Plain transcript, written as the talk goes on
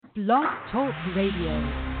Blog Talk Radio.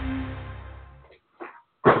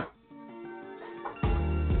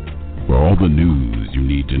 For all the news you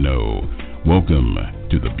need to know, welcome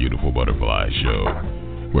to the Beautiful Butterfly Show,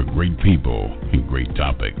 where great people and great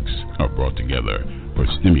topics are brought together for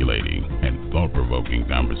stimulating and thought-provoking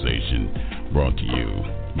conversation, brought to you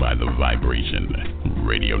by the Vibration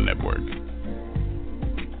Radio Network.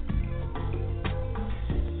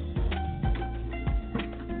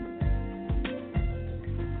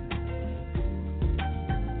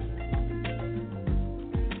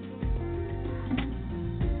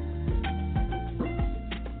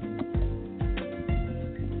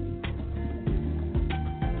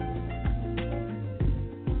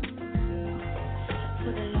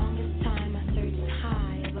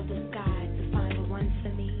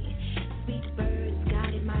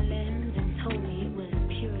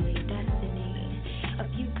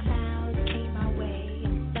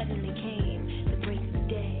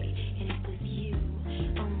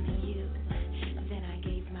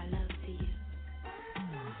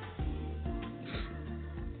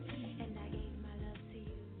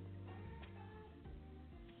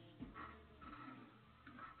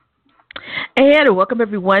 And welcome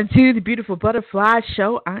everyone to the Beautiful Butterfly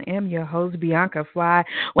Show. I am your host, Bianca Fly.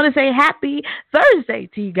 Want to say happy Thursday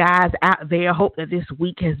to you guys out there. Hope that this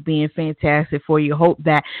week has been fantastic for you. Hope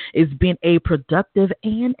that it's been a productive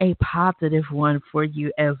and a positive one for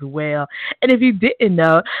you as well. And if you didn't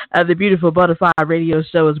know, the Beautiful Butterfly Radio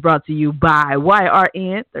Show is brought to you by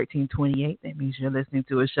YRN 1328. That means you're listening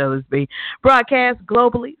to a show that's being broadcast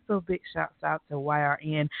globally. So big shouts out to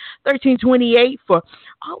YRN 1328 for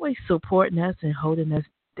always supporting us and holding us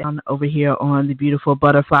down over here on the Beautiful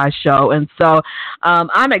Butterfly Show. And so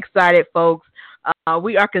I'm excited, folks.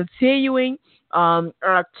 We are continuing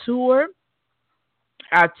our tour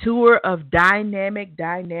of dynamic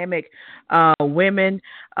women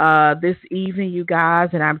this evening, you guys.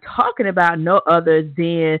 And I'm talking about no other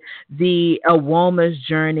than a woman's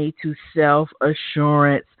journey to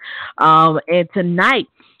self-assurance. And tonight,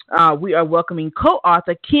 we are welcoming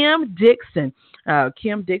co-author Kim Dixon.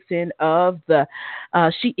 Kim Dixon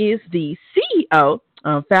she is the CEO,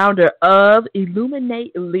 founder of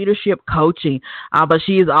Illuminate Leadership Coaching, but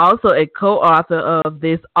she is also a co-author of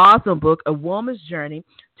this awesome book, A Woman's Journey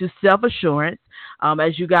to Self-Assurance.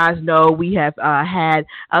 As you guys know, we have had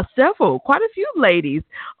quite a few ladies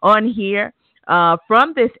on here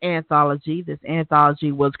from this anthology. This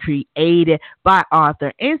anthology was created by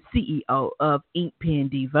author and CEO of Ink Pen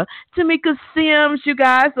Diva, Tamika Sims, you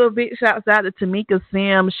guys. So big shouts out to Tamika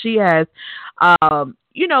Sims. She has,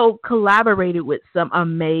 collaborated with some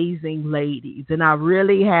amazing ladies. And I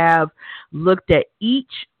really have looked at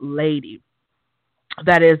each lady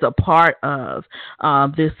that is a part of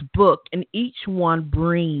this book, and each one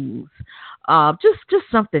brings just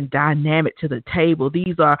something dynamic to the table.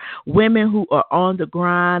 These are women who are on the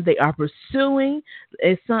grind. They are pursuing,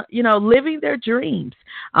 living their dreams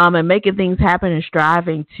and making things happen and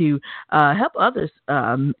striving to help others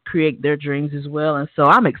create their dreams as well. And so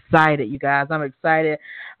I'm excited, you guys. I'm excited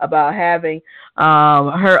about having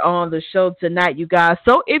her on the show tonight, you guys.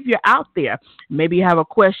 So if you're out there, maybe you have a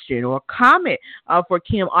question or a comment for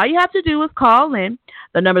Kim, all you have to do is call in.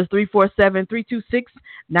 The number is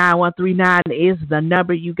 347-326-9139 is the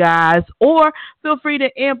number, you guys. Or feel free to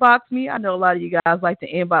inbox me. I know a lot of you guys like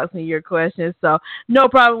to inbox me your questions, so no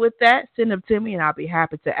problem with that. Send them to me, and I'll be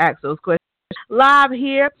happy to ask those questions live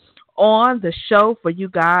here on the show for you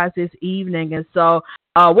guys this evening. And so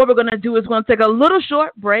what we're going to do is we're going to take a little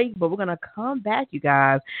short break, but we're going to come back, you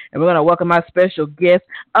guys, and we're going to welcome our special guest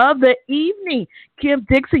of the evening, Kim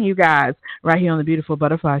Dixon, you guys, right here on the Beautiful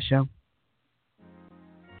Butterfly Show.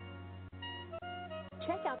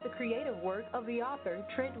 Check out the creative work of the author,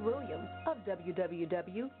 Trent Williams, of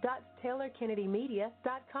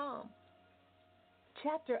www.taylorkennedymedia.com.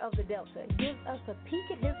 Chapter of the Delta gives us a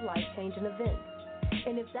peek at his life-changing events.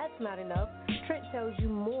 And if that's not enough, Trent tells you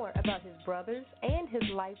more about his brothers and his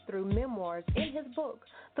life through memoirs in his book,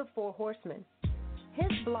 The Four Horsemen.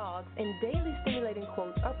 His blogs and daily stimulating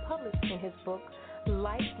quotes are published in his book,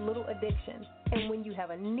 Life's Little Addiction. And when you have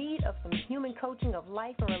a need of some human coaching of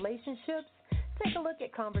life and relationships, take a look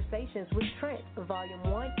at Conversations with Trent, Volume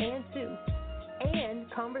 1 and 2, and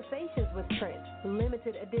Conversations with Trent,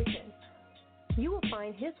 Limited Edition. You will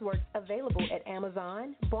find his works available at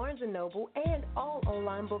Amazon, Barnes & Noble, and all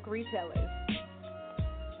online book retailers.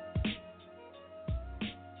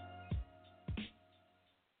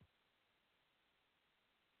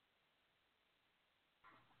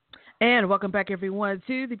 And welcome back, everyone,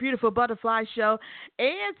 to the Beautiful Butterfly Show.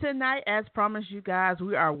 And tonight, as promised, you guys,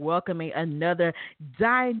 we are welcoming another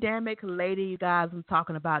dynamic lady, you guys. I'm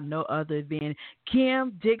talking about no other than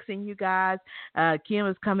Kim Dixon, you guys. Kim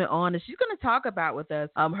is coming on, and she's going to talk about with us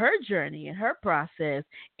her journey and her process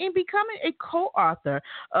in becoming a co-author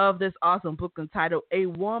of this awesome book entitled A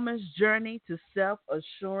Woman's Journey to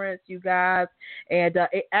Self-Assurance, you guys. And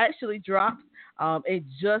it actually drops in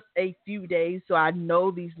just a few days. So I know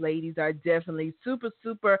these ladies are definitely super,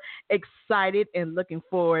 super excited and looking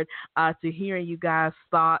forward to hearing you guys'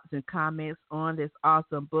 thoughts and comments on this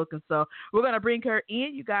awesome book. And so we're going to bring her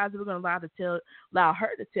in, you guys. We're going to allow her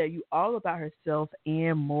to tell you all about herself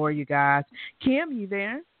and more, you guys. Kim, you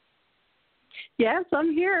there? Yes,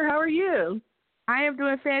 I'm here. How are you? I am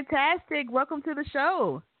doing fantastic. Welcome to the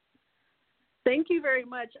show. Thank you very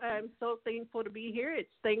much. I'm so thankful to be here. It's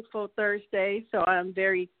Thankful Thursday, so I'm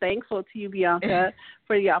very thankful to you, Bianca,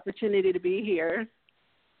 for the opportunity to be here.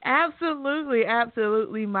 Absolutely,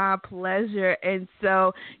 absolutely, my pleasure. And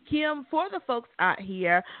so, Kim, for the folks out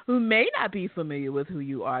here who may not be familiar with who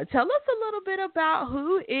you are, tell us a little bit about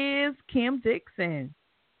who is Kim Dixon.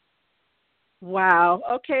 Wow.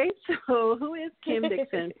 Okay, so who is Kim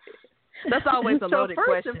Dixon? That's always a loaded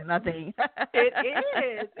question, I think.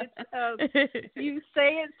 It is. You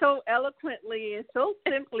say it so eloquently and so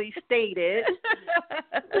simply stated,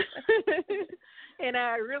 and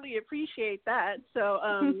I really appreciate that. So,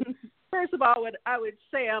 first of all, I would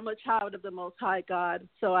say I'm a child of the Most High God.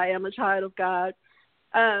 So I am a child of God.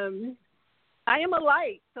 I am a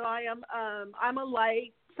light. So I'm a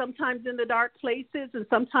light. Sometimes in the dark places, and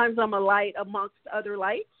sometimes I'm a light amongst other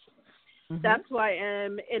lights. Mm-hmm. That's who I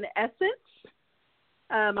am in essence.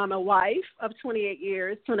 I'm a wife of 28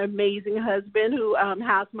 years to an amazing husband who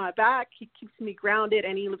has my back. He keeps me grounded,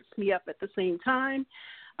 and he lifts me up at the same time.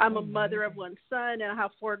 I'm a mother of one son, and I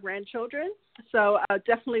have 4 grandchildren. So I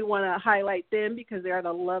definitely want to highlight them because they are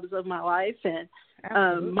the loves of my life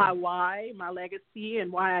and my why, my legacy, and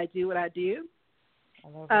why I do what I do.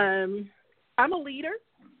 I'm a leader.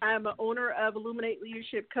 I'm an owner of Illuminate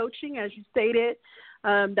Leadership Coaching, as you stated.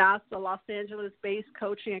 That's a Los Angeles-based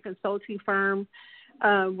coaching and consulting firm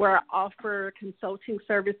where I offer consulting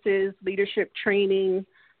services, leadership training,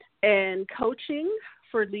 and coaching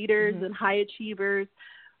for leaders and high achievers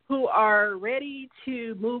who are ready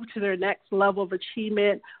to move to their next level of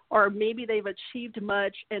achievement, or maybe they've achieved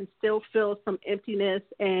much and still feel some emptiness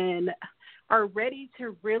and are ready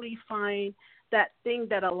to really find that thing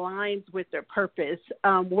that aligns with their purpose,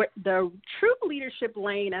 the true leadership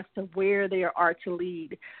lane as to where they are to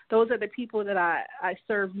lead. Those are the people that I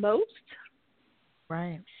serve most.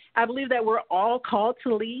 Right. I believe that we're all called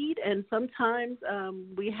to lead, and sometimes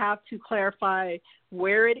we have to clarify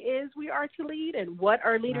where it is we are to lead and what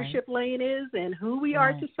our leadership lane is and who we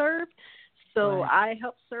are to serve. So I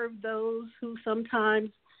help serve those who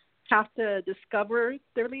sometimes have to discover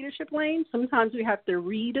their leadership lane. Sometimes we have to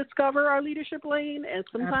rediscover our leadership lane, and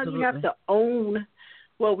sometimes we have to own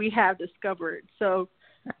what we have discovered. So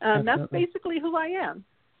that's basically who I am.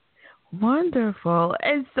 Wonderful.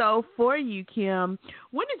 And so for you, Kim,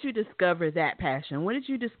 when did you discover that passion? When did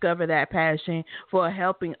you discover that passion for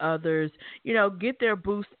helping others, get their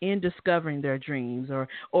boost in discovering their dreams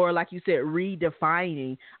or like you said,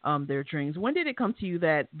 redefining their dreams? When did it come to you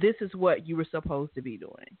that this is what you were supposed to be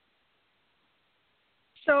doing?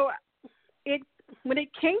 So when it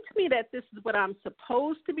came to me that this is what I'm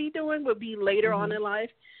supposed to be doing would be later on in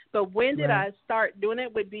life. But when did I start doing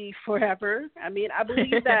it would be forever. I mean, I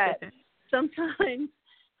believe that sometimes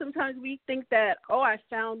we think that, I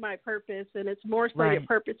found my purpose, and it's more so your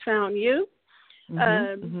purpose found you.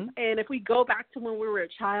 And if we go back to when we were a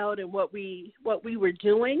child and what we were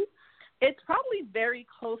doing, it's probably very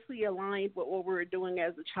closely aligned with what we were doing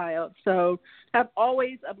as a child. So I've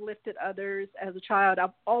always uplifted others as a child.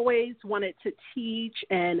 I've always wanted to teach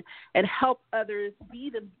and help others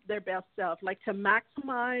be their best self, like to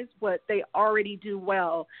maximize what they already do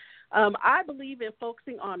well. I believe in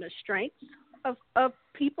focusing on the strengths of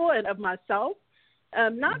people and of myself,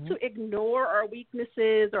 not to ignore our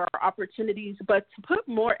weaknesses or our opportunities, but to put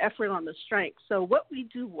more effort on the strengths. So what we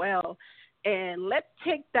do well, and let's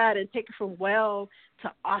take that and take it from well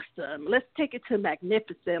to awesome. Let's take it to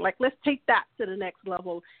magnificent. Like, let's take that to the next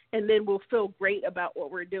level, and then we'll feel great about what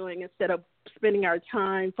we're doing instead of spending our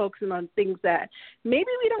time focusing on things that maybe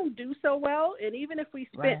we don't do so well. And even if we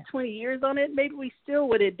spent 20 years on it, maybe we still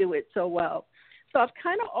wouldn't do it so well. So I've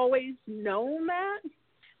kind of always known that.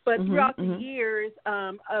 But throughout the years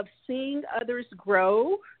of seeing others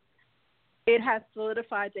grow, it has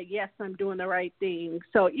solidified that, yes, I'm doing the right thing.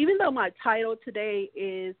 So even though my title today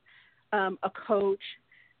is a coach,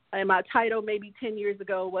 and my title maybe 10 years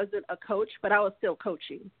ago wasn't a coach, but I was still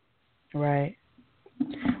coaching. Right.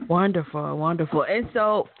 Wonderful, wonderful. And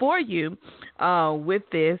so for you, with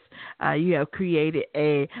this, you have created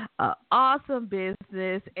a awesome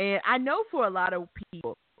business. And I know for a lot of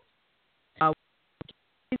people,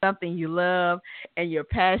 something you love and you're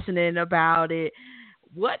passionate about it,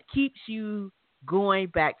 what keeps you going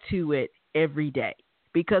back to it every day?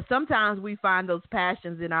 Because sometimes we find those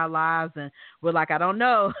passions in our lives and we're like, I don't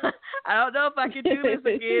know. I don't know if I can do this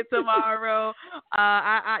again tomorrow.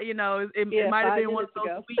 It might have been one of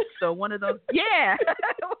those weeks or one of those, one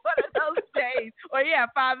of those days. Or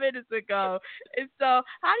 5 minutes ago. And so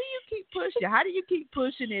how do you keep pushing? How do you keep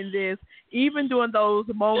pushing in this, even during those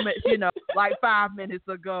moments, like 5 minutes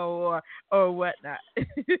ago or whatnot?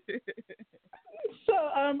 So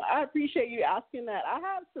I appreciate you asking that. I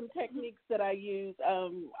have some techniques that I use.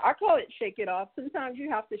 I call it shake it off. Sometimes you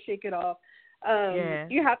have to shake it off.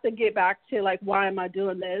 You have to get back to, like, why am I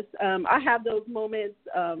doing this? I have those moments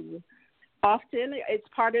often. It's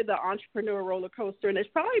part of the entrepreneur roller coaster, and it's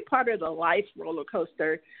probably part of the life roller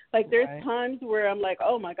coaster. Like, there's times where I'm like,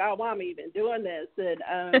 oh, my God, why am I even doing this?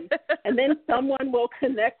 And and then someone will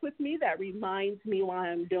connect with me that reminds me why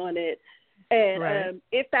I'm doing it. And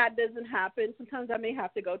if that doesn't happen, sometimes I may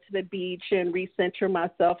have to go to the beach and recenter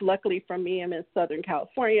myself. Luckily for me, I'm in Southern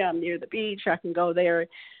California. I'm near the beach. I can go there,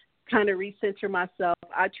 kind of recenter myself.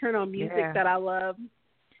 I turn on music that I love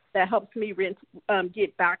that helps me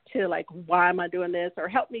get back to, like, why am I doing this, or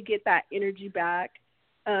help me get that energy back.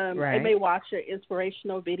 I may watch an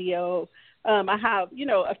inspirational video. I have,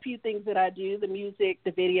 a few things that I do, the music,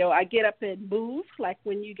 the video. I get up and move. Like,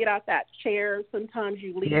 when you get out that chair, sometimes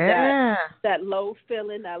you leave that low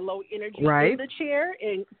feeling, that low energy in the chair,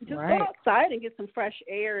 and just go outside and get some fresh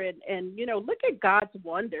air and look at God's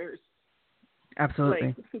wonders.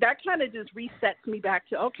 Absolutely. Like, that kind of just resets me back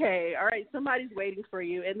to, okay, all right, somebody's waiting for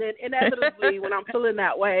you. And then inevitably, when I'm feeling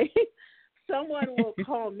that way, someone will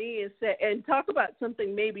call me and talk about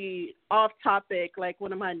something maybe off topic, like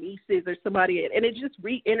one of my nieces or somebody, and it just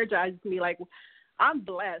re-energizes me. Like, I'm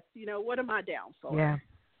blessed. What am I down for? Yeah.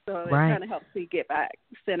 So it kind of helps me get back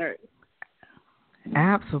centered.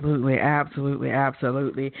 Absolutely, absolutely,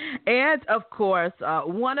 absolutely. And, of course,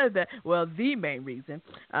 the main reason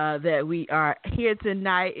that we are here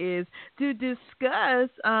tonight is to discuss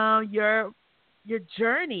your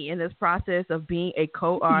journey in this process of being a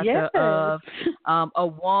co-author of A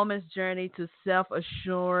Woman's Journey to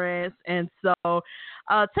Self-Assurance. And so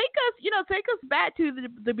take us back to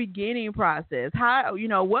the beginning process. How,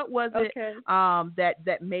 what was it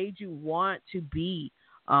that made you want to be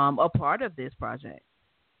a part of this project?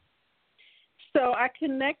 So I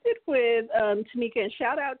connected with Tamika, and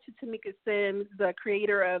shout out to Tamika Sims, the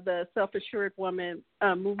creator of the Self-Assured Woman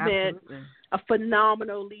movement, a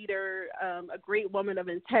phenomenal leader, a great woman of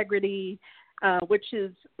integrity, which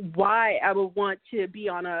is why I would want to be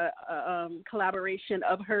on a collaboration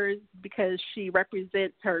of hers, because she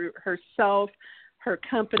represents herself, her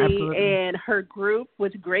company, and her group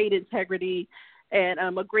with great integrity, and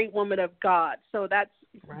a great woman of God. So that's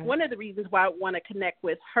one of the reasons why I want to connect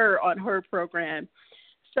with her on her program.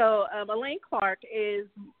 So Elaine Clark is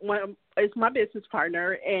my business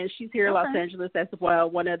partner, and she's here in Los Angeles as well,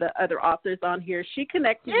 one of the other authors on here. She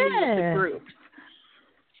connected me with the groups.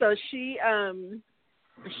 So she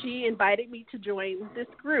invited me to join this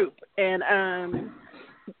group. And,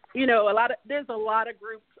 there's a lot of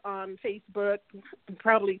groups on Facebook,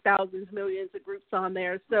 probably thousands, millions of groups on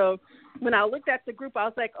there. So when I looked at the group, I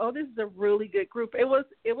was like, oh, this is a really good group. It was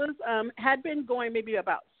had been going maybe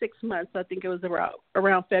about 6 months. I think it was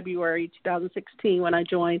around February 2016 when I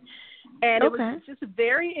joined. And it was just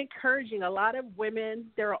very encouraging. A lot of women,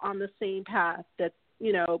 they're on the same path, that,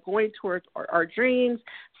 going towards our dreams.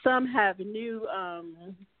 Some have new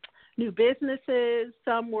businesses.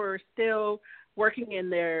 Some were still working in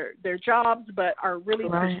their jobs, but are really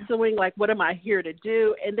pursuing, like, what am I here to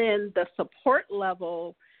do? And then the support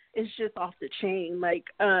level is just off the chain. Like,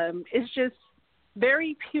 it's just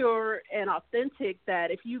very pure and authentic,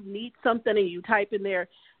 that if you need something and you type in there,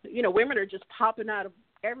 women are just popping out of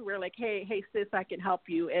everywhere, like, hey, sis, I can help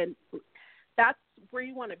you. And that's where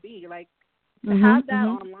you want to be. Like, to have that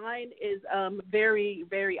online is very,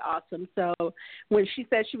 very awesome. So when she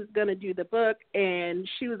said she was going to do the book, and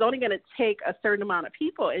she was only going to take a certain amount of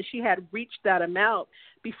people, and she had reached that amount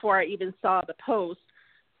before I even saw the post,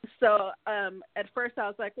 So at first I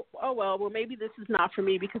was like, oh, well, maybe this is not for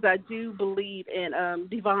me, because I do believe in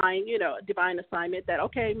divine assignment, that,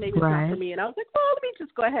 okay, maybe it's not for me. And I was like, well, let me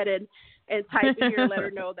just go ahead and type in here and let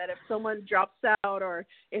her know that if someone drops out or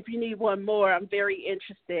if you need one more, I'm very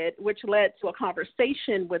interested, which led to a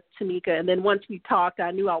conversation with Tamika. And then once we talked,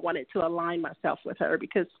 I knew I wanted to align myself with her,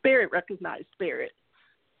 because spirit recognized spirit.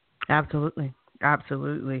 Absolutely.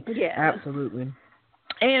 Absolutely. Yeah. Absolutely.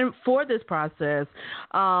 And for this process,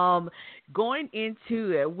 going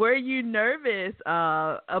into it, were you nervous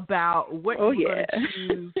about what you were going to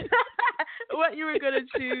choose, what you were going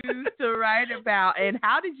to choose to write about, and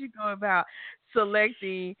how did you go about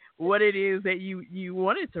selecting what it is that you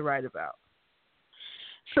wanted to write about?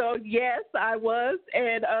 So, yes, I was,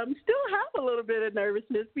 and still have a little bit of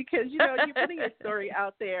nervousness, because, you're putting a story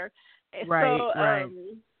out there. Right.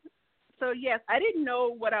 So, yes, I didn't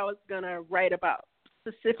know what I was going to write about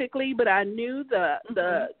specifically, but I knew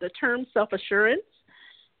the term self-assurance,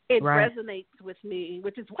 it resonates with me,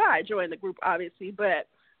 which is why I joined the group, obviously. But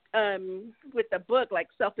with the book, like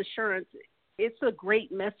self-assurance, it's a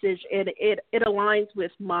great message, and it aligns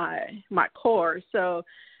with my core. So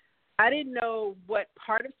I didn't know what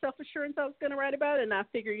part of self-assurance I was going to write about, and I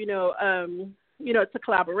figured, it's a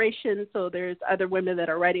collaboration, so there's other women that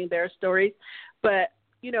are writing their stories. But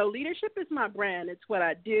leadership is my brand. It's what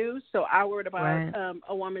I do. So I wrote about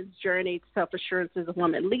a woman's journey to self-assurance as a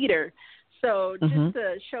woman leader. So just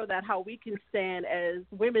to show that how we can stand as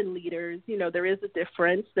women leaders, there is a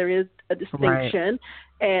difference. There is a distinction.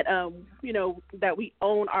 And, that we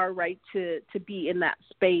own our right to be in that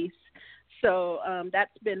space. So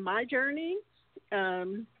that's been my journey.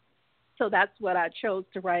 So that's what I chose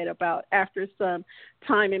to write about after some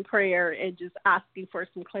time in prayer and just asking for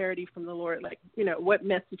some clarity from the Lord, like, what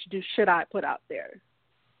message should I put out there?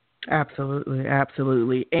 Absolutely,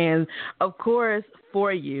 absolutely. And, of course,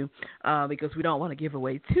 for you, because we don't want to give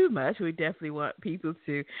away too much, we definitely want people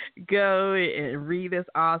to go and read this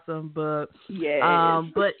awesome book. Yes.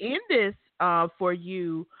 But in this, for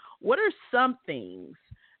you, what are some things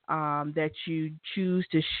that you choose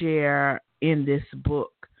to share in this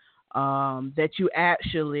book? That you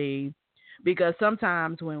actually, because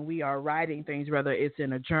sometimes when we are writing things, whether it's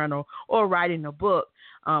in a journal or writing a book,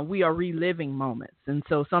 we are reliving moments. And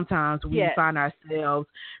so sometimes we find ourselves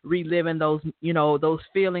reliving those, those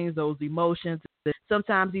feelings, those emotions.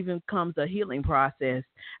 Sometimes even comes a healing process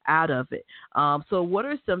out of it. So what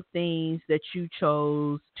are some things that you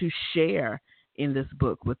chose to share in this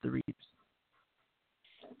book with the readers?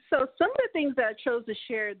 So some of the things that I chose to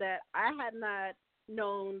share that I had not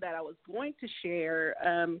known that I was going to share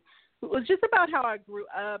was just about how I grew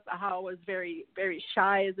up, how I was very, very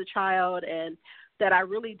shy as a child, and that I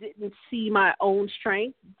really didn't see my own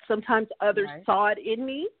strength. Sometimes others saw it in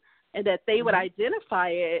me, and that they would identify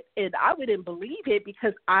it, and I wouldn't believe it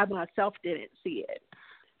because I myself didn't see it.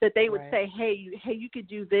 That they would say, hey, you could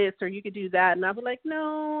do this or you could do that. And I was like,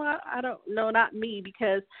 no, I don't, no, not me,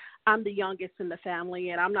 because I'm the youngest in the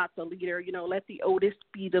family and I'm not the leader. Let the oldest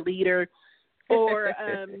be the leader. Or,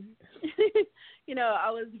 I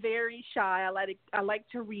was very shy. I like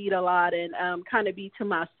to read a lot and kind of be to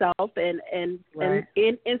myself. And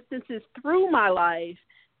in instances through my life,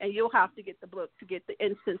 and you'll have to get the book to get the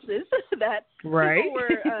instances that people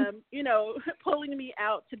were, pulling me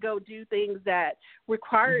out to go do things that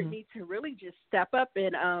required me to really just step up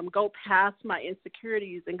and go past my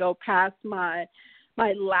insecurities and go past my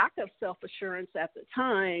lack of self-assurance at the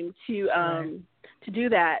time to do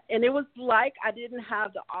that. And it was like I didn't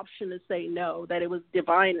have the option to say no, that it was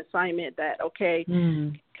divine assignment that,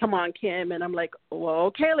 come on, Kim. And I'm like, well,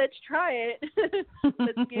 okay, let's try it.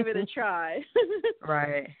 Let's give it a try.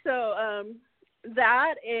 So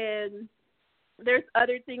that, and there's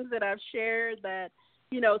other things that I've shared that,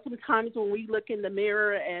 sometimes when we look in the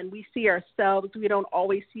mirror and we see ourselves, we don't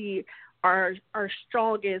always see our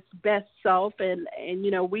strongest, best self, and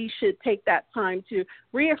we should take that time to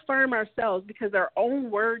reaffirm ourselves, because our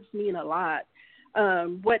own words mean a lot.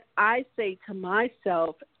 What I say to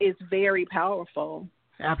myself is very powerful.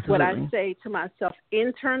 Absolutely. What I say to myself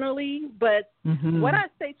internally, but what I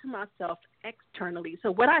say to myself externally.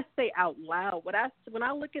 So what I say out loud, when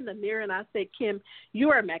I look in the mirror and I say, Kim,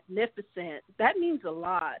 you are magnificent, that means a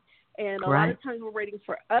lot. And a lot of times we're waiting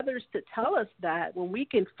for others to tell us that when we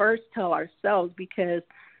can first tell ourselves, because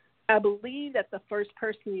I believe that the first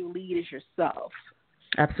person you lead is yourself.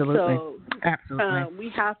 Absolutely. So Absolutely. We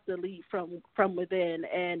have to lead from within,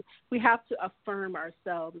 and we have to affirm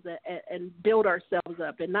ourselves and build ourselves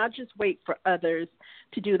up, and not just wait for others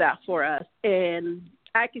to do that for us. And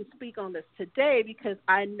I can speak on this today because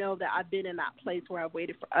I know that I've been in that place where I've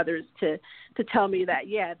waited for others to tell me that,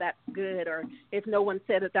 yeah, that's good. Or if no one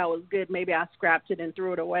said that was good, maybe I scrapped it and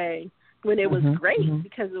threw it away when it was great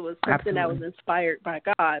because it was something that was inspired by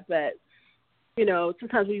God. But, you know,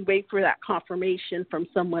 sometimes we wait for that confirmation from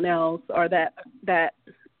someone else or that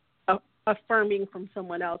affirming from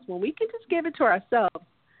someone else when we can just give it to ourselves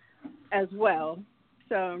as well.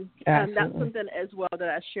 So that's something as well that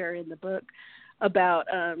I share in the book about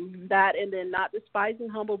that, and then not despising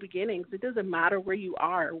humble beginnings. It doesn't matter where you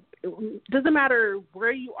are. It doesn't matter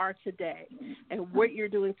where you are today and what you're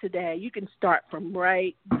doing today. You can start from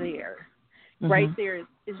right there. Right there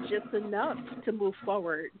is just enough to move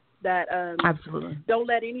forward. That Absolutely. Don't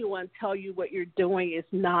let anyone tell you what you're doing is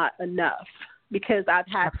not enough, because I've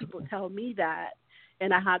had people tell me that,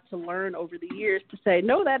 and I had to learn over the years to say,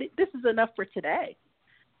 no, this is enough for today,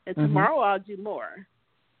 and tomorrow I'll do more.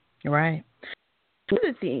 Right. One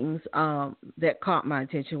of the things that caught my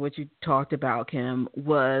attention, what you talked about, Kim,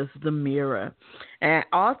 was the mirror. And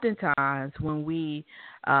oftentimes when we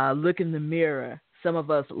look in the mirror, some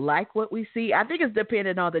of us like what we see. I think it's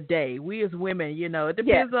dependent on the day. We as women, you know, it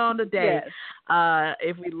depends on the day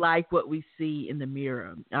if we like what we see in the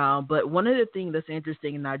mirror. But one of the things that's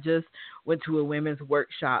interesting, and I just went to a women's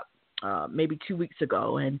workshop maybe 2 weeks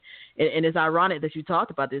ago, and it's ironic that you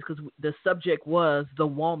talked about this because the subject was the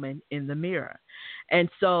woman in the mirror. And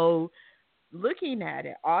so looking at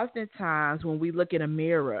it, oftentimes when we look in a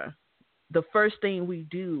mirror, the first thing we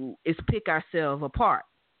do is pick ourselves apart.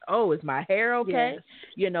 Oh, is my hair okay? Yes.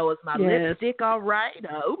 You know, is my lipstick all right?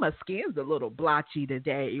 Oh, my skin's a little blotchy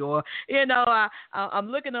today. Or, you know, I'm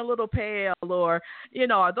looking a little pale. Or, you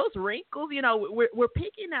know, are those wrinkles? You know, we're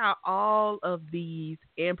picking out all of these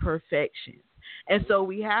imperfections. And so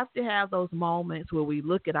we have to have those moments where we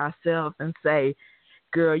look at ourselves and say,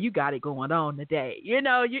 girl, you got it going on today. You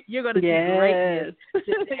know, you're going to do greatness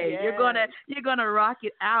today. You're gonna rock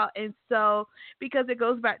it out. And so, because it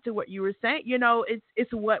goes back to what you were saying, you know,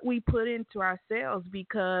 it's what we put into ourselves,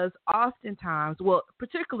 because oftentimes, well,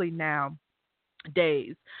 particularly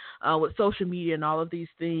nowadays, with social media and all of these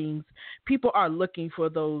things, people are looking for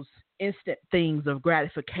those instant things of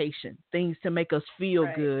gratification, things to make us feel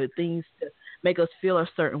good, things to make us feel a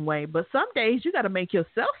certain way. But some days you got to make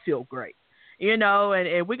yourself feel great. You know,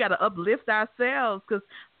 and we got to uplift ourselves, because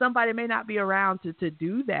somebody may not be around to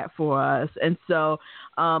do that for us. And so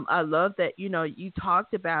I love that, you know, you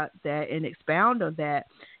talked about that and expound on that.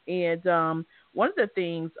 And one of the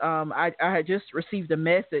things, I had just received a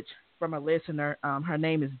message from a listener. Her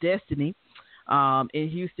name is Destiny in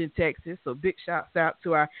Houston, Texas. So big shouts out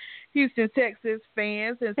to our Houston, Texas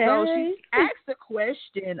fans. And so she asked a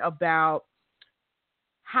question about,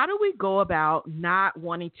 how do we go about not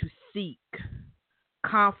wanting to seek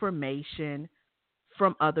confirmation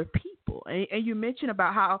from other people? And you mentioned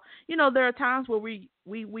about how, you know, there are times where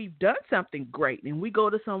we've done something great and we go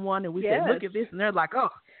to someone and we say, look at this, and they're like, oh,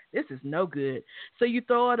 this is no good. So you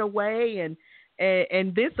throw it away,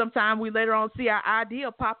 and then sometime we later on see our idea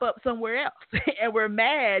pop up somewhere else and we're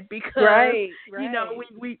mad because, you know,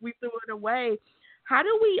 we threw it away. How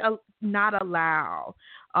do we not allow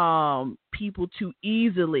people to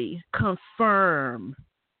easily confirm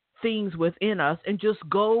things within us and just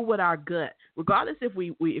go with our gut, regardless if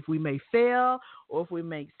we may fail or if we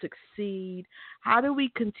may succeed? How do we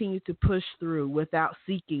continue to push through without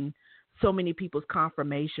seeking so many people's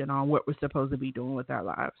confirmation on what we're supposed to be doing with our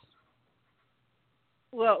lives?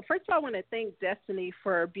 Well, first of all, I want to thank Destiny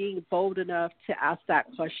for being bold enough to ask that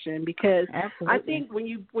question, because I think when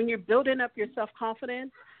you're building up your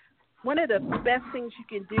self-confidence, one of the best things you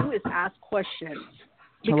can do is ask questions.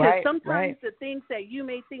 Because sometimes the things that you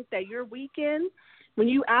may think that you're weak in, when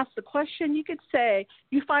you ask the question, you could say,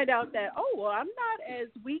 you find out that, oh, well, I'm not as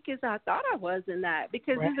weak as I thought I was in that,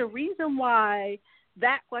 because there's a reason why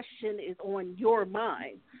that question is on your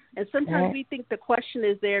mind. And sometimes we think the question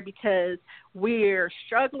is there because we're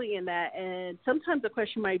struggling in that, and sometimes the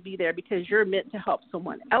question might be there because you're meant to help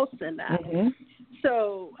someone else in that.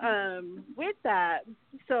 So with that,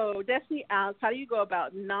 so Destiny asks, how do you go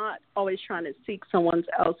about not always trying to seek someone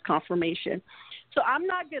else's confirmation? So I'm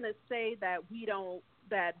not going to say that we don't,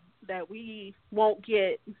 that we won't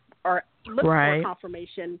get or look for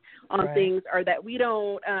confirmation on things, or that we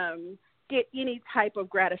don't get any type of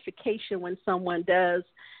gratification when someone does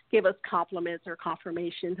give us compliments or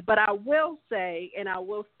confirmations. But I will say, and I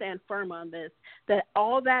will stand firm on this, that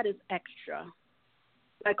all that is extra.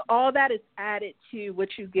 Like, all that is added to what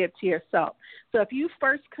you give to yourself. So if you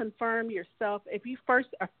first confirm yourself, if you first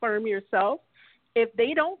affirm yourself, if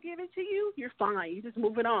they don't give it to you, you're fine. You're just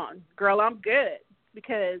moving on. Girl, I'm good.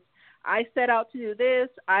 Because I set out to do this,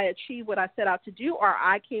 I achieved what I set out to do, or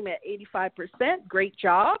I came at 85%, great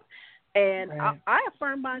job. And I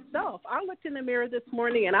affirmed myself. I looked in the mirror this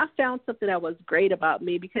morning and I found something that was great about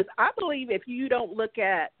me, because I believe if you don't look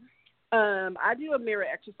at, I do a mirror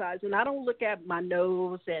exercise, and I don't look at my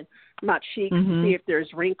nose and my cheeks to see if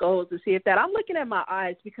there's wrinkles, to see if that. I'm looking at my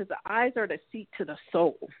eyes, because the eyes are the seat to the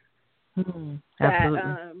soul.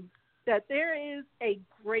 That there is a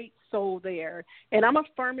great soul there. And I'm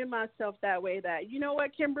affirming myself that way, that, you know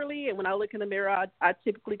what, Kimberly, and when I look in the mirror, I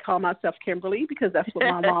typically call myself Kimberly, because that's what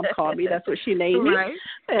my mom called me. That's what she named me.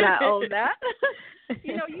 And I own that.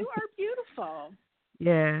 You know, you are beautiful.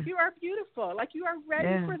 Yeah. You are beautiful. Like, you are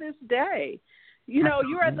ready for this day. You know,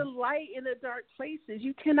 you are the light in the dark places.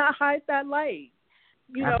 You cannot hide that light.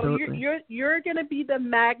 You know, you're going to be the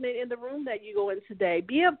magnet in the room that you go in today.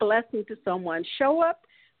 Be a blessing to someone. Show up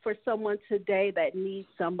for someone today that needs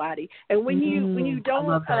somebody. And when you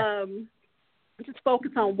don't just focus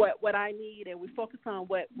on what I need, and we focus on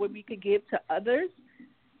what we could give to others,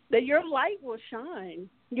 that your light will shine.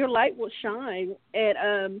 Your light will shine.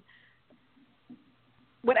 And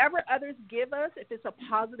whatever others give us, if it's a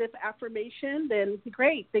positive affirmation, then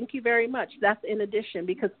great. Thank you very much. That's in addition,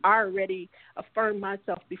 because I already affirmed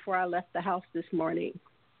myself before I left the house this morning.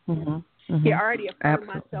 He already affirmed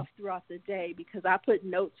myself throughout the day, because I put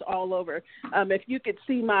notes all over. If you could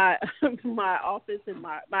see my my office and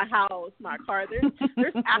my house, my car, there's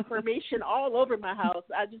affirmation all over my house.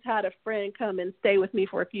 I just had a friend come and stay with me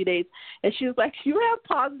for a few days, and she was like, "You have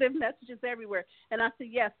positive messages everywhere." And I said,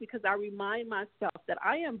 "Yes," because I remind myself that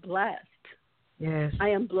I am blessed. Yes, I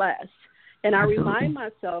am blessed. And I remind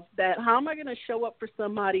myself that how am I going to show up for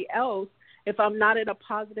somebody else if I'm not in a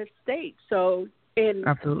positive state? So, and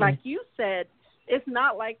like you said, it's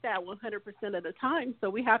not like that 100% of the time. So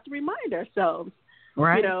we have to remind ourselves,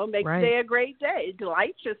 you know, make today a great day.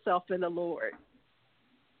 Delight yourself in the Lord.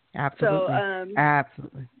 Absolutely. So,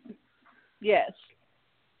 absolutely. Yes.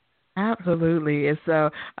 Absolutely. And so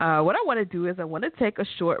what I want to do is I want to take a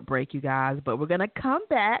short break, you guys, but we're going to come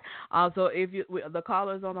back. So if the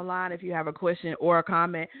caller's on the line, if you have a question or a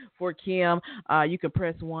comment for Kim, you can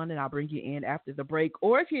press 1 and I'll bring you in after the break.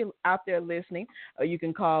 Or if you're out there listening, you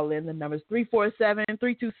can call in. The number is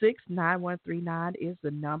 347-326-9139 is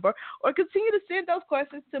the number. Or continue to send those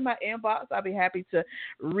questions to my inbox. I'll be happy to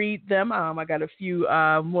read them. I got a few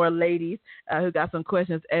more ladies who got some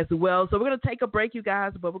questions as well. So we're going to take a break, you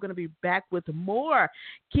guys, but we're going to be back with more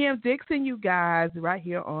Kim Dixon, you guys, right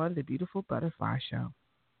here on the Beautiful Butterfly Show.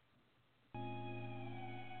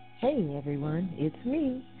 Hey everyone, it's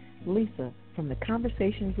me, Lisa, from the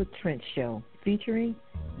Conversations with Trent show, featuring,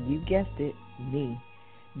 you guessed it, me.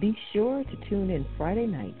 Be sure to tune in Friday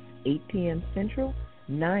nights, 8 p.m. Central,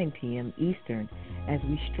 9 p.m. Eastern, as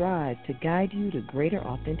we strive to guide you to greater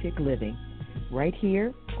authentic living, right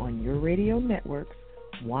here on your radio networks,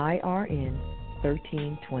 YRN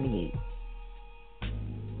 1328.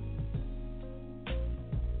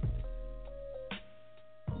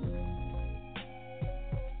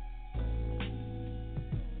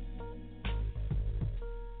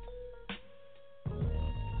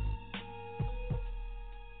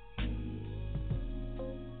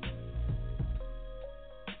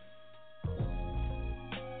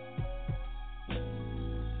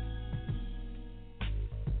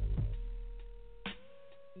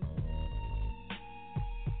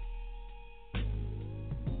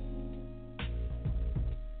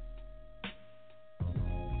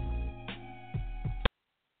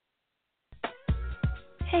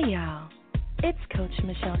 Hey y'all, it's Coach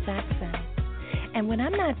Michelle Jackson, and when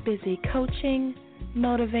I'm not busy coaching,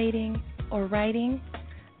 motivating, or writing,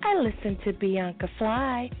 I listen to Bianca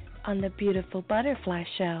Fly on the Beautiful Butterfly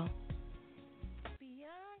Show.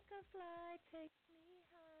 Bianca Fly takes me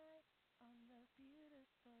high on the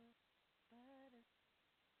beautiful butterfly.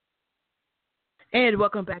 And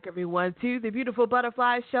welcome back, everyone, to the Beautiful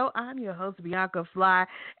Butterfly Show. I'm your host, Bianca Fly.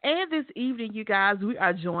 And this evening, you guys, we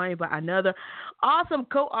are joined by another awesome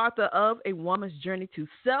co-author of A Woman's Journey to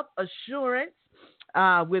Self-Assurance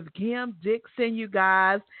with Kim Dixon, you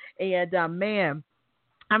guys. And, man,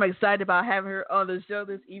 I'm excited about having her on the show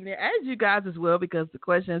this evening, as you guys as well, because the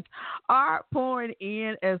questions are pouring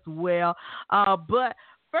in as well. But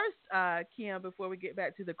first, Kim, before we get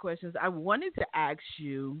back to the questions, I wanted to ask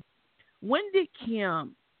you, when did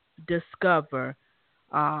Kim discover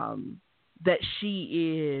that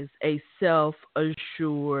she is a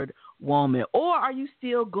self-assured woman? Or are you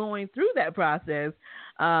still going through that process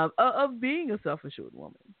of being a self-assured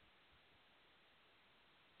woman?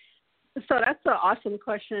 So that's an awesome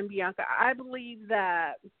question, Bianca. I believe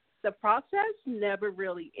that the process never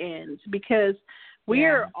really ends because we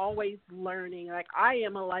are always learning. Like, I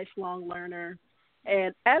am a lifelong learner,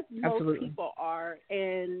 and as most people are,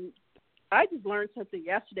 and I just learned something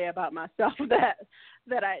yesterday about myself that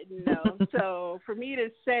I didn't know. So for me to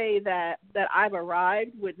say that I've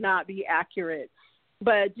arrived would not be accurate.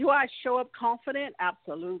 But do I show up confident?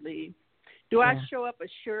 Absolutely. Do I show up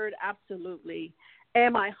assured? Absolutely.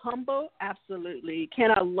 Am I humble? Absolutely. Can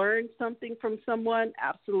I learn something from someone?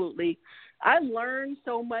 Absolutely. I learn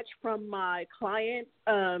so much from my clients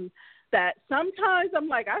that sometimes I'm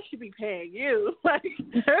like, I should be paying you. Like,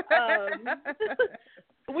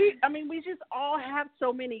 we just all have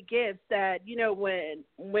so many gifts that, you know,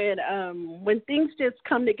 when things just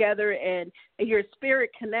come together and your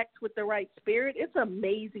spirit connects with the right spirit, it's an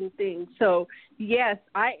amazing thing. So, yes,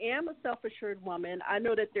 I am a self-assured woman. I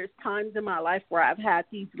know that there's times in my life where I've had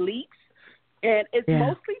these leaks, and it's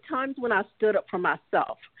mostly times when I stood up for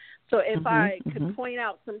myself. So if I could point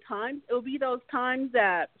out some times, it would be those times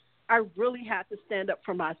that I really had to stand up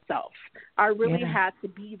for myself. I really had to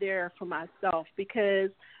be there for myself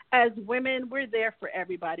because as women, we're there for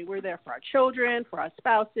everybody. We're there for our children, for our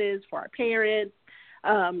spouses, for our parents,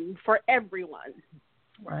 for everyone.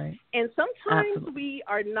 Right. And sometimes we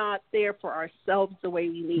are not there for ourselves the way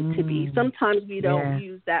we need to be. Sometimes we don't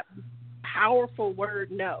use that powerful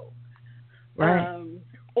word no. Right.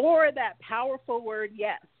 Or that powerful word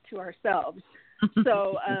yes to ourselves.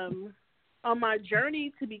 So on my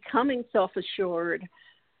journey to becoming self-assured,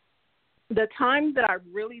 the time that I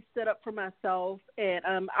really stood up for myself, and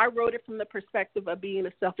I wrote it from the perspective of being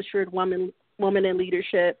a self-assured woman in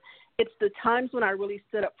leadership. It's the times when I really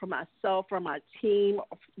stood up for myself or my team,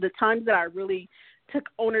 the times that I really took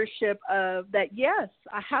ownership of that, yes,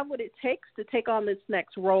 I have what it takes to take on this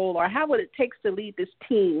next role, or I have what it takes to lead this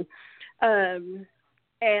team. And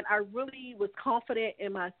I really was confident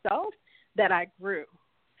in myself that I grew.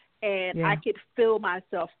 And I could feel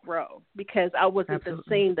myself grow because I wasn't the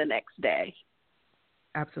same the next day.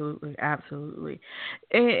 Absolutely.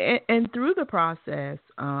 And through the process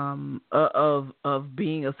of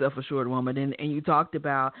being a self-assured woman, and you talked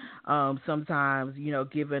about sometimes, you know,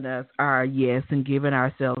 giving us our yes and giving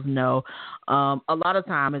ourselves no. A lot of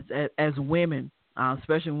times as women,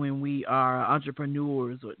 especially when we are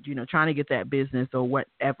entrepreneurs or, you know, trying to get that business or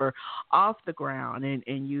whatever off the ground,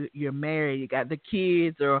 and you're married, you got the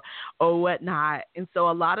kids or whatnot. And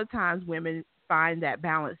so a lot of times women find that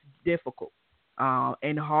balance difficult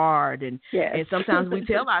and hard. And sometimes we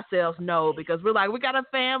tell ourselves no because we're like, we got a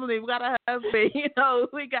family, we got a husband, you know,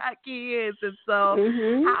 we got kids. And so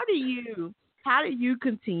how do you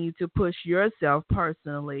continue to push yourself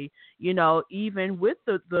personally, you know, even with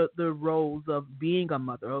the roles of being a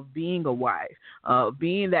mother, of being a wife, of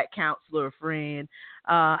being that counselor, friend?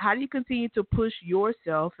 How do you continue to push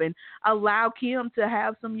yourself and allow Kim to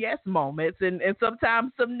have some yes moments and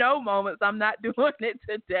sometimes some no moments? I'm not doing it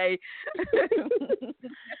today.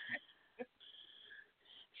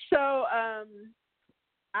 So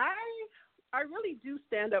I really do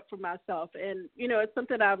stand up for myself, and, you know, it's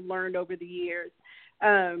something I've learned over the years.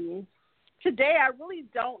 Today, I really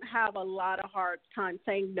don't have a lot of hard time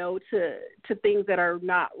saying no to things that are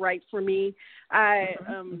not right for me. I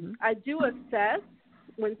do assess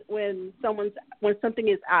when something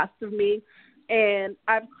is asked of me, and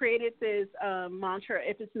I've created this mantra: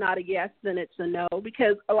 if it's not a yes, then it's a no,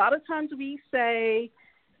 because a lot of times we say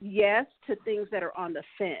yes to things that are on the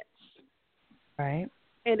fence. Right.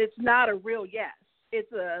 And it's not a real yes.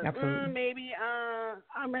 It's a maybe.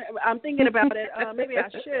 I'm thinking about it. Maybe I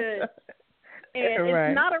should. And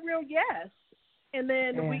it's not a real yes. And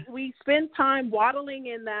then we spend time waddling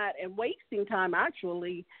in that and wasting time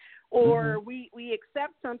actually, or we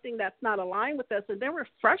accept something that's not aligned with us, and then we're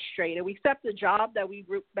frustrated. We accept a job that we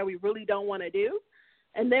really don't want to do,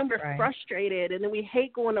 and then we're frustrated, and then we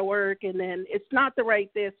hate going to work, and then it's not the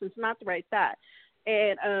right this, it's not the right that.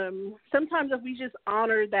 And sometimes if we just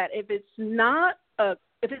honor that, if it's not a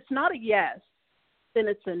yes, then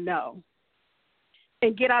it's a no,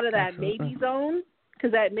 and get out of that maybe zone,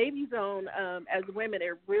 because that maybe zone, as women,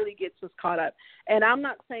 it really gets us caught up. And I'm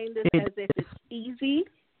not saying this as if it's easy,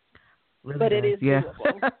 really, but it is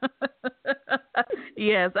doable.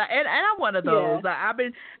 Yes, and I'm one of those. I've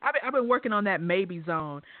been working on that maybe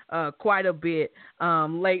zone quite a bit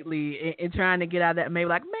lately, in trying to get out of that maybe.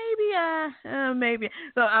 Maybe.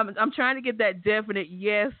 So I'm trying to get that definite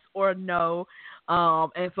yes or no.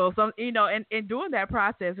 And so some, you know, and during that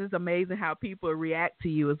process, it's amazing how people react to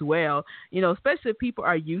you as well. You know, especially if people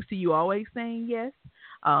are used to you always saying yes.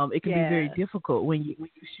 It can be very difficult when you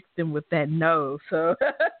shoot them with that no. So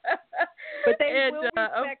But they will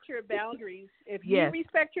respect your boundaries. If you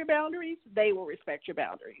respect your boundaries, they will respect your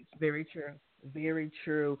boundaries. Very true. Very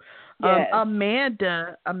true. Yes.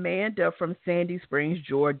 Amanda from Sandy Springs,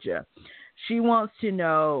 Georgia. She wants to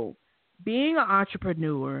know, being an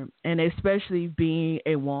entrepreneur and especially being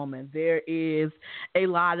a woman, there is a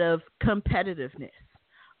lot of competitiveness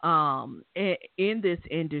in this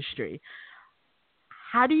industry.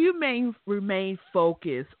 How do you remain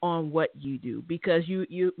focused on what you do? Because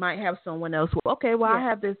you might have someone else, I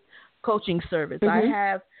have this coaching service. I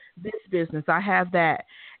have this business. I have that.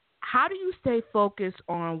 How do you stay focused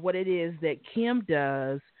on what it is that Kim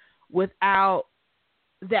does without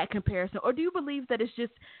that comparison? Or do you believe that it's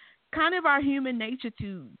just kind of our human nature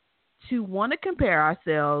to want to compare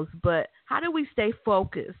ourselves, but how do we stay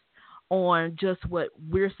focused on just what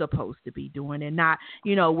we're supposed to be doing and not,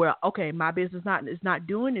 my business is not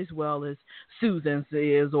doing as well as Susan's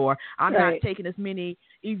is, or I'm not taking as many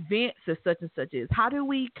events as such and such is. How do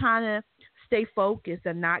we kind of stay focused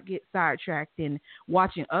and not get sidetracked in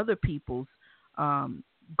watching other people's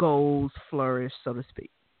goals flourish, so to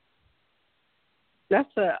speak? That's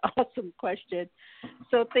an awesome question.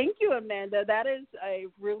 So thank you, Amanda. That is a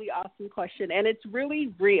really awesome question, and it's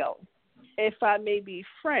really real. If I may be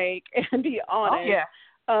frank and be honest,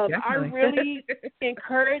 I really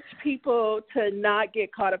encourage people to not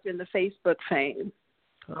get caught up in the Facebook fame.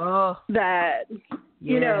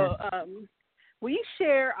 We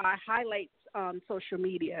share our highlights on social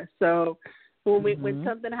media. So when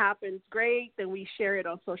something happens great, then we share it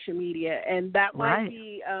on social media, and that might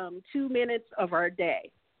be 2 minutes of our day.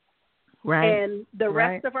 Right. And the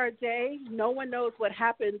rest of our day, no one knows what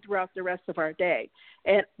happened throughout the rest of our day.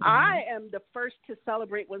 And I am the first to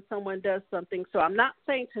celebrate when someone does something. So I'm not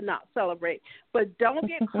saying to not celebrate, but don't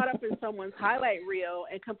get caught up in someone's highlight reel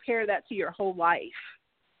and compare that to your whole life.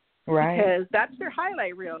 Right. Because that's your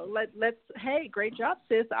highlight reel. Hey, great job,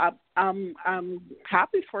 sis. I'm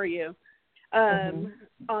happy for you. On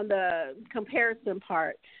the comparison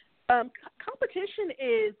part. Competition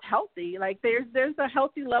is healthy. Like there's a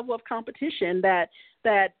healthy level of competition that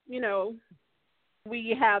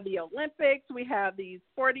we have the Olympics, we have these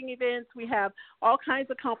sporting events, we have all kinds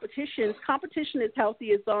of competitions. Competition is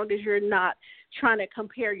healthy as long as you're not trying to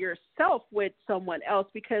compare yourself with someone else,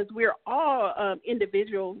 because we're all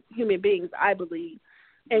individual human beings, I believe,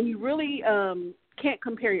 and you really can't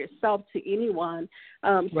compare yourself to anyone.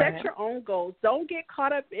 Set your own goals. Don't get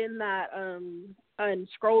caught up in that and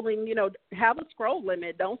scrolling, have a scroll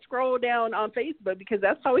limit. Don't scroll down on Facebook, because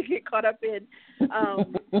that's how we get caught up in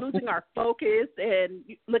losing our focus and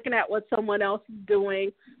looking at what someone else is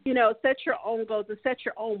doing. Set your own goals and set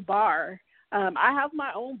your own bar. I have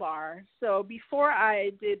my own bar. So before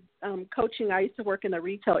I did coaching, I used to work in the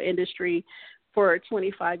retail industry for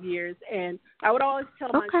 25 years. And I would always tell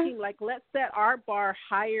my team, let's set our bar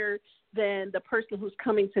higher than the person who's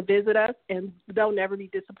coming to visit us, and they'll never be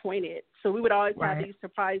disappointed. So we would always have these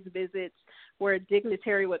surprise visits where a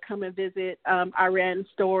dignitary would come and visit. I ran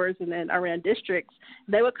stores and then I ran districts.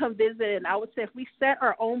 They would come visit, and I would say, if we set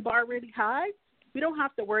our own bar really high, we don't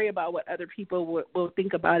have to worry about what other people will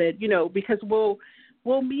think about it, because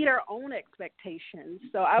we'll meet our own expectations.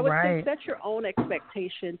 So I would say set your own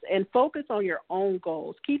expectations and focus on your own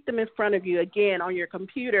goals. Keep them in front of you, again, on your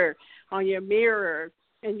computer, on your mirror,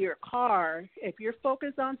 in your car. If you're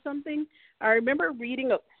focused on something, I remember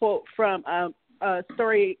reading a quote from a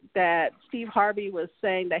story that Steve Harvey was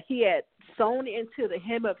saying that he had sewn into the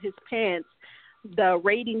hem of his pants the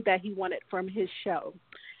rating that he wanted from his show.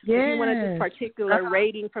 If he wanted this particular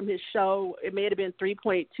rating from his show, it may have been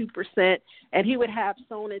 3.2%, and he would have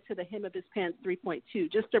sewn into the hem of his pants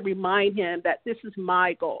 3.2, just to remind him that this is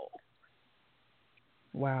my goal.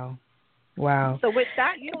 Wow. So with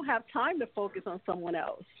that, you don't have time to focus on someone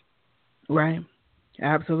else. Right.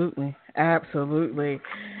 Absolutely.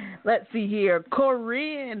 Let's see here.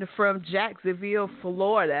 Corinne from Jacksonville,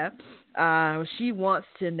 Florida. She wants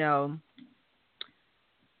to know,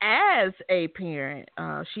 as a parent,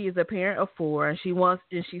 she is a parent of 4, and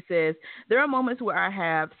she says, there are moments where I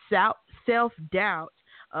have self-doubt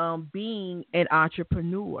being an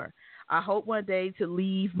entrepreneur. I hope one day to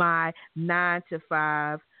leave my 9 to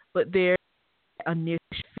 5, but there's initial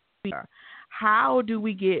fear. How do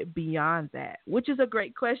we get beyond that? Which is a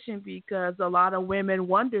great question, because a lot of women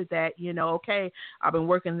wonder that, I've been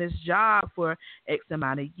working this job for X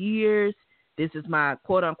amount of years. This is my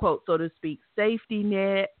quote unquote, so to speak, safety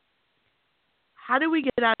net. How do we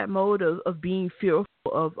get out of that mode of being fearful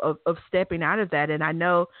of stepping out of that? And I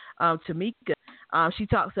know Tamika, she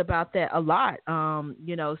talks about that a lot,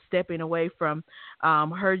 stepping away from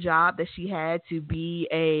her job that she had to be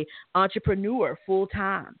a entrepreneur full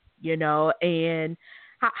time, and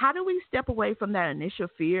how do we step away from that initial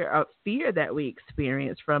fear that we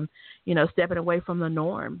experience from, stepping away from the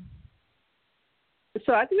norm?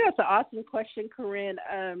 So I think that's an awesome question, Corinne.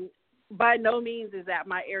 By no means is that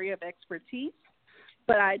my area of expertise,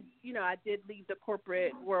 but I did leave the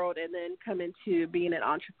corporate world and then come into being an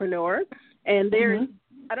entrepreneur. And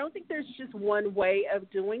I don't think there's just one way of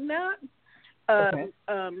doing that.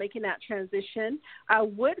 Making that transition. I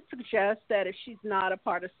would suggest that if she's not a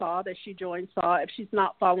part of SAW, that she joins SAW. If she's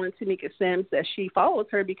not following Tamika Sims, that she follows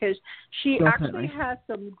her, because she actually has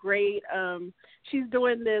some great, she's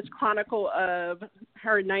doing this chronicle of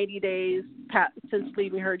her 90 days since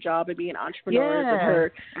leaving her job and being an entrepreneur, of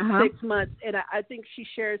her 6 months. And I think she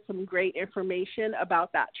shares some great information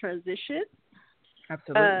about that transition.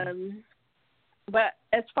 Absolutely. But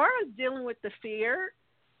as far as dealing with the fear,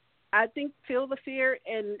 I think feel the fear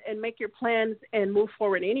and make your plans and move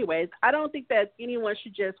forward anyways. I don't think that anyone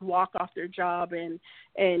should just walk off their job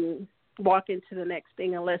and walk into the next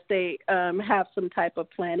thing unless they have some type of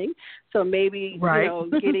planning. So maybe,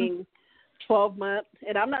 getting 12 months,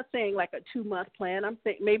 and I'm not saying like a 2-month plan. I'm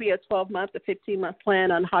saying maybe a 12-month, a 15-month plan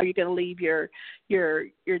on how you're going to leave your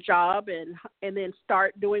job and then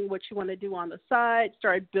start doing what you want to do on the side,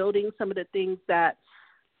 start building some of the things that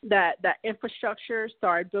infrastructure,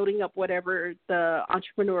 start building up whatever the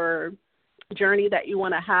entrepreneur journey that you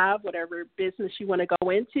want to have, whatever business you want to go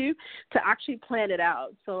into, to actually plan it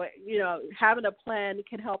out. So, having a plan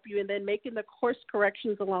can help you, and then making the course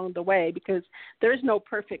corrections along the way, because there's no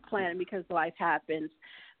perfect plan because life happens.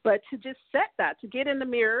 But to just set that, to get in the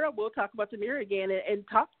mirror, we'll talk about the mirror again, and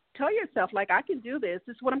tell yourself, like, I can do this.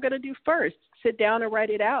 This is what I'm going to do first. Sit down and write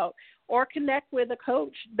it out. Or connect with a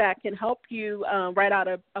coach that can help you write out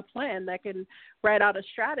a plan, that can write out a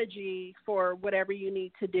strategy for whatever you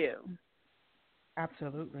need to do.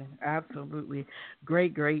 Absolutely. Absolutely.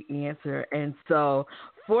 Great answer. And so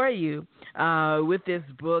for you, with this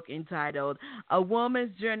book entitled A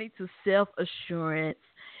Woman's Journey to Self-Assurance,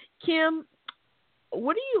 Kim,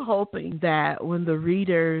 what are you hoping that when the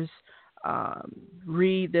readers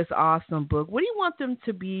read this awesome book, what do you want them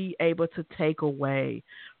to be able to take away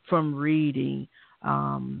from reading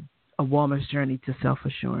A Woman's Journey to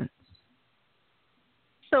Self-Assurance?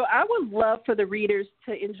 So I would love for the readers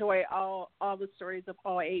to enjoy all the stories of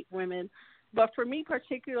all 8 women. But for me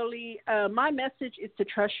particularly, my message is to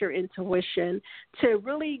trust your intuition, to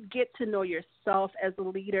really get to know yourself as a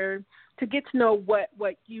leader, to get to know what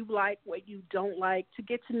you like, what you don't like, to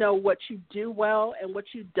get to know what you do well and what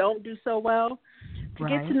you don't do so well, to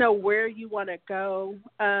get to know where you want to go,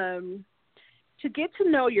 to get to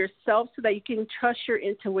know yourself so that you can trust your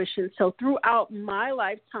intuition. So throughout my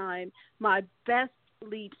lifetime, my best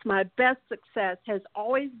leaps, my best success has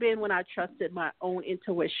always been when I trusted my own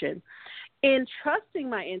intuition. In trusting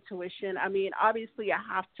my intuition, I mean, obviously I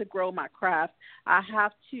have to grow my craft. I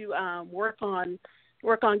have to work on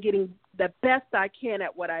getting the best I can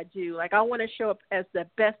at what I do. Like, I want to show up as the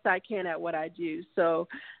best I can at what I do. So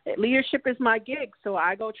leadership is my gig. So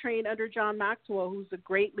I go train under John Maxwell, who's a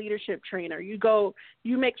great leadership trainer. You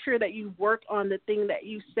make sure that you work on the thing that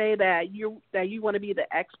you say that you want to be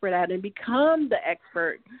the expert at, and become the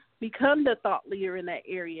expert, become the thought leader in that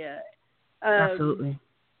area. Absolutely.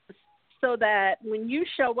 So that when you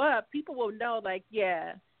show up, people will know, like,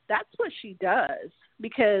 yeah, that's what she does,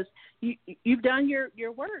 because you've done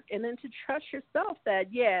your work. And then to trust yourself that,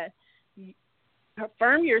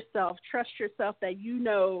 affirm yourself, trust yourself that you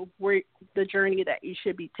know where the journey that you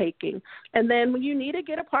should be taking. And then when you need to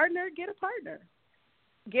get a partner, get a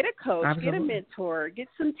coach, Absolutely. Get a mentor, get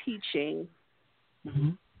some teaching. Mm-hmm.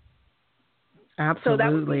 Absolutely. So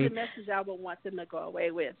that would be the message I would want them to go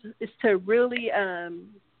away with, is to really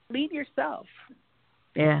lead yourself.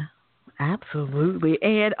 Yeah. Absolutely.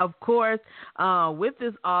 And, of course, with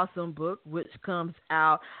this awesome book, which comes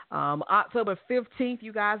out October 15th,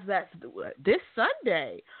 you guys, that's this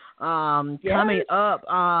Sunday coming up.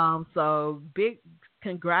 So big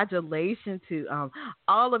congratulations to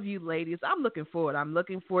all of you ladies. I'm looking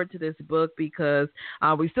forward to this book, because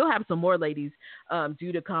we still have some more ladies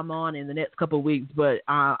due to come on in the next couple of weeks. But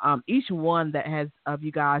each one of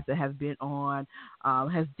you guys that has been on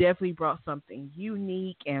has definitely brought something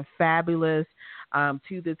unique and fabulous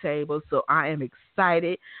to the table. So I am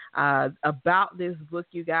excited about this book,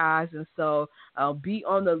 you guys. And so be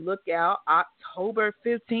on the lookout. October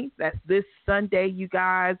 15th, that's this Sunday, you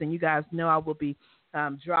guys. And you guys know I will be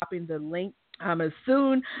dropping the link as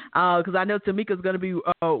soon, because I know Tamika's going to be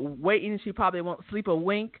waiting. She probably won't sleep a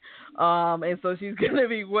wink, and so she's going to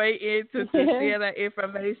be waiting to share that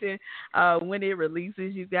information when it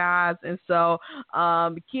releases, you guys. And so,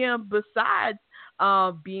 Kim, besides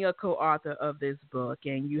being a co-author of this book,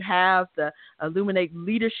 and you have the Illuminate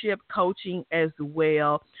Leadership Coaching as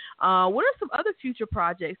well. What are some other future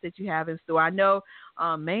projects that you have in store? I know,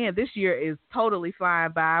 man, this year is totally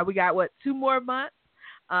flying by. We got, 2 more months?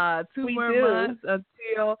 Two more months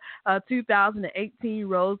until 2018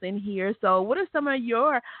 rolls in here. So what are some of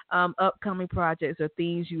your upcoming projects or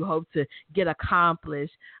things you hope to get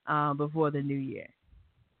accomplished before the new year?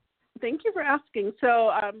 Thank you for asking. So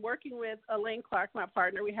I'm working with Elaine Clark, my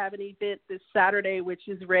partner. We have an event this Saturday, which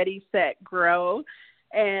is Ready, Set, Grow.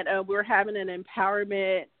 And we're having an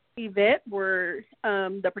empowerment event where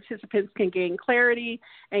the participants can gain clarity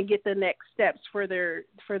and get the next steps for their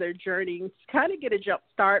journey, kind of get a jump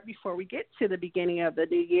start before we get to the beginning of the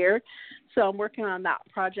new year. So I'm working on that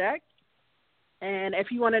project. And if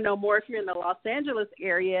you want to know more, if you're in the Los Angeles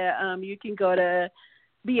area, you can go to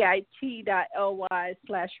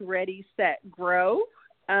bit.ly/ready-set-grow.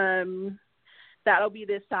 That'll be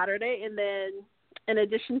this Saturday. And then in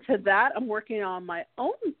addition to that, I'm working on my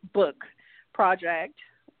own book project,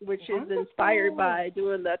 which is inspired by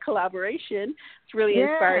doing the collaboration. It's really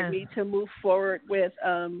inspired me to move forward with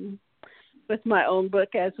my own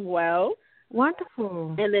book as well.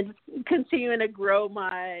 Wonderful. And then continuing to grow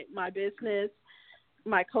my business,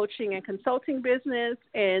 my coaching and consulting business,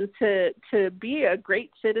 and to be a great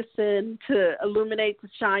citizen, to illuminate, to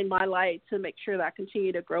shine my light, to make sure that I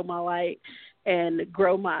continue to grow my light and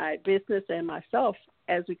grow my business and myself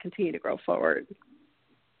as we continue to grow forward.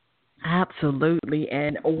 Absolutely.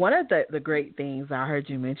 And one of the great things I heard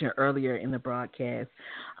you mention earlier in the broadcast,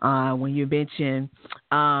 when you mentioned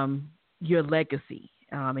your legacy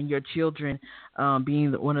and your children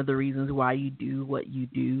being one of the reasons why you do what you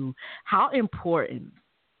do, how important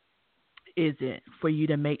is it for you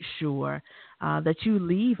to make sure that you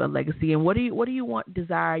leave a legacy? And what do you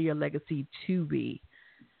desire your legacy to be?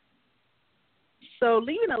 So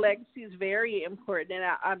leaving a legacy is very important, and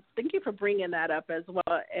I thank you for bringing that up as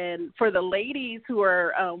well. And for the ladies who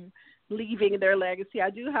are leaving their legacy,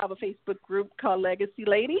 I do have a Facebook group called Legacy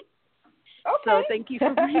Lady. Okay. So thank you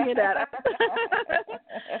for bringing that up.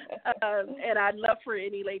 And I'd love for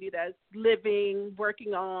any lady that's living,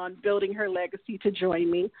 working on building her legacy to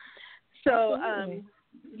join me. So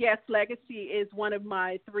yes, legacy is one of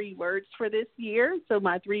my 3 words for this year. So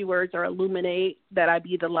my 3 words are illuminate, that I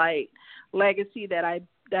be the light, legacy, that I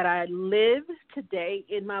live today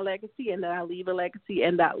in my legacy, and that I leave a legacy,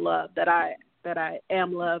 and that love, that I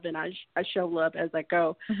am love, and I show love as I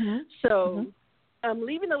go. Mm-hmm. So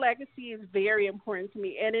leaving a legacy is very important to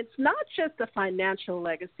me, and it's not just a financial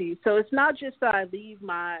legacy. So it's not just that I leave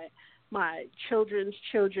my children's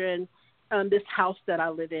children this house that I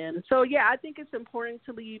live in. So, yeah, I think it's important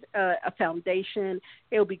to leave a foundation.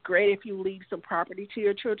 It would be great if you leave some property to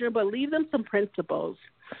your children, but leave them some principles.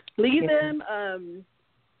 Leave them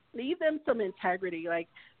some integrity. Like,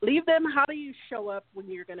 leave them, how do you show up when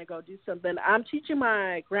you're going to go do something? I'm teaching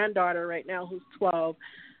my granddaughter right now who's 12.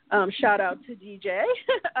 Shout out to DJ.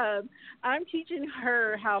 I'm teaching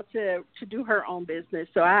her how to do her own business.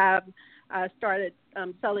 So I started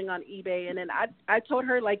selling on eBay, and then I told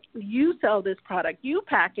her, like, you sell this product, you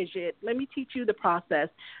package it, let me teach you the process.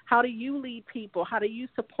 How do you lead people? How do you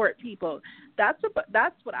support people? That's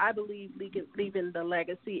what I believe leaving the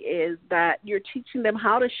legacy is, that you're teaching them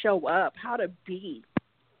how to show up, how to be.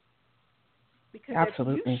 Because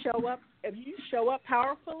Absolutely. if you show up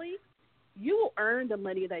powerfully, you will earn the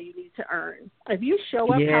money that you need to earn. If you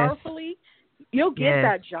show up powerfully, you'll get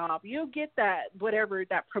that job. You'll get that whatever,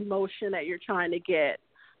 that promotion that you're trying to get.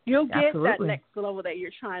 You'll get that next level that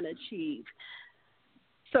you're trying to achieve.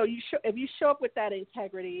 So if you show up with that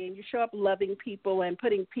integrity, and you show up loving people and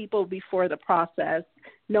putting people before the process,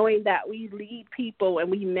 knowing that we lead people and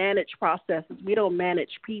we manage processes. We don't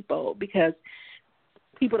manage people, because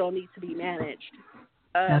people don't need to be managed.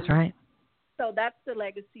 That's right. So that's the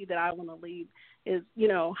legacy that I want to leave, is,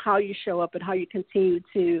 how you show up and how you continue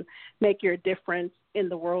to make your difference in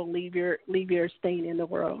the world, leave your stain in the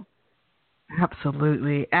world.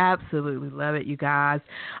 Absolutely. Absolutely. Love it, you guys.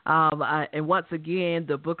 And once again,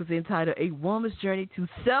 the book is entitled A Woman's Journey to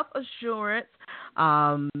Self-Assurance.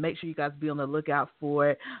 Make sure you guys be on the lookout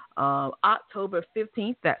for it. October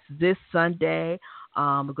 15th, that's this Sunday.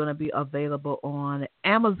 We're going to be available on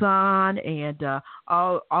Amazon and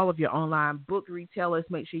all of your online book retailers.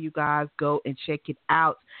 Make sure you guys go and check it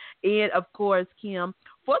out. And, of course, Kim,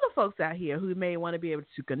 for the folks out here who may want to be able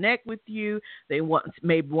to connect with you, they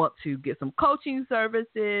may want to get some coaching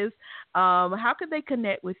services, how can they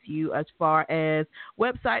connect with you as far as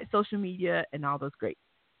website, social media, and all those great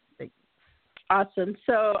things? Awesome.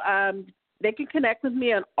 So they can connect with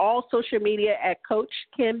me on all social media at Coach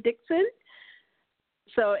Kim Dixon.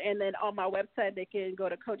 So, and then on my website, they can go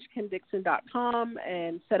to CoachKimDixon.com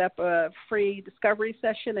and set up a free discovery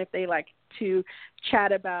session if they like to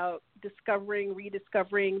chat about discovering,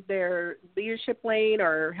 rediscovering their leadership lane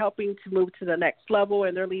or helping to move to the next level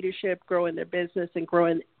in their leadership, growing their business, and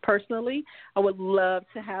growing personally. I would love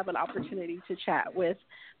to have an opportunity to chat with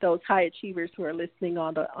those high achievers who are listening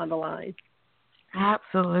on the line.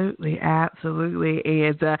 Absolutely, absolutely.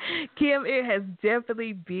 And Kim, it has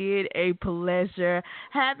definitely been a pleasure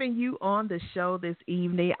having you on the show this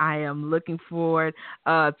evening. I am looking forward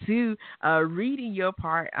to reading your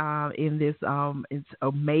part in this it's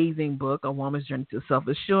amazing book, A Woman's Journey to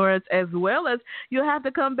Self-Assurance, as well as you'll have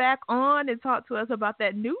to come back on and talk to us about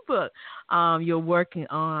that new book you're working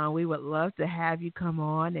on. We would love to have you come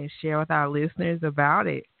on and share with our listeners about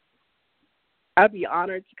it. I'd be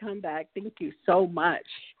honored to come back. Thank you so much.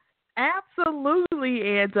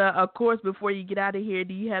 Absolutely. And, of course, before you get out of here,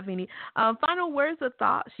 do you have any final words or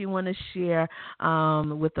thoughts you want to share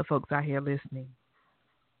with the folks out here listening?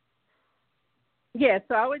 Yeah,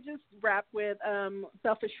 so I would just wrap with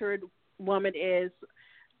self-assured woman is,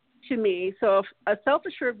 to me, so if a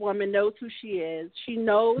self-assured woman knows who she is, she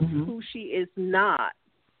knows who she is not.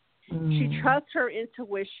 She trusts her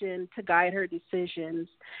intuition to guide her decisions.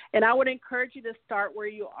 And I would encourage you to start where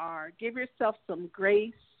you are. Give yourself some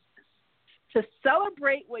grace to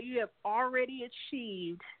celebrate what you have already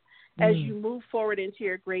achieved as you move forward into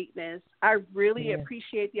your greatness. I really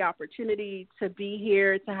appreciate the opportunity to be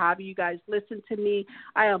here, to have you guys listen to me.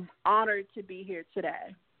 I am honored to be here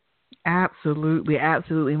today. Absolutely,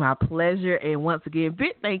 absolutely. My pleasure. And once again,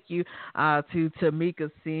 big thank you to Tamika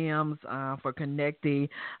Sims for connecting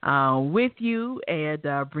with you and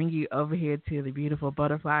bringing you over here to the Beautiful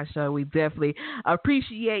Butterfly Show. We definitely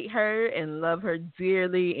appreciate her and love her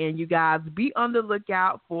dearly. And you guys be on the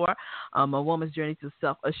lookout for A Woman's Journey to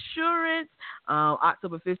Self-Assurance,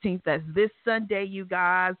 October 15th. That's this Sunday, you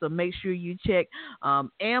guys. So make sure you check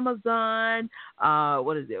Amazon,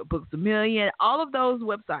 Books A Million, all of those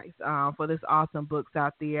websites. For this awesome books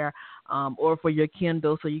out there, or for your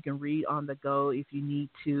Kindle so you can read on the go if you need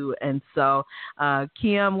to. And so,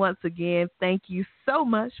 Kim, once again, thank you so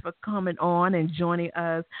much for coming on and joining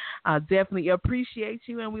us. Definitely appreciate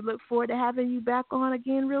you, and we look forward to having you back on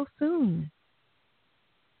again real soon.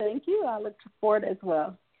 Thank you. I look forward as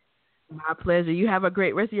well. My pleasure. You have a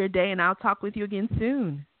great rest of your day, and I'll talk with you again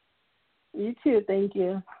soon. You too. Thank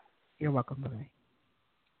you. You're welcome. Bye.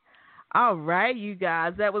 All right, you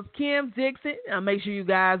guys. That was Kim Dixon. Make sure you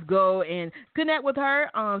guys go and connect with her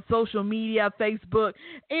on social media, Facebook,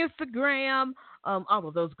 Instagram, all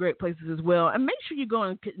of those great places as well. And make sure you go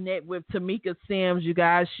and connect with Tamika Sims, you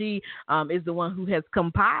guys. She is the one who has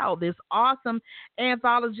compiled this awesome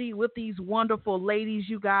anthology with these wonderful ladies,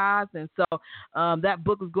 you guys. And so that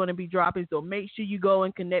book is going to be dropping. So make sure you go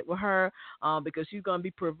and connect with her because she's going to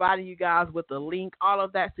be providing you guys with the link, all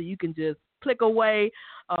of that, so you can just click away,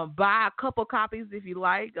 buy a couple copies if you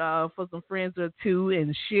like for some friends or two,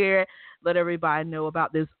 and share it. Let everybody know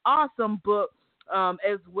about this awesome book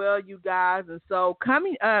as well, you guys. And so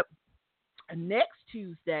coming up next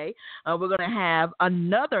Tuesday, we're going to have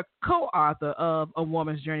another co-author of A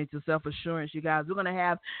Woman's Journey to Self-Assurance, you guys. We're going to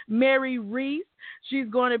have Mary Reese. She's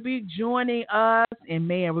going to be joining us, and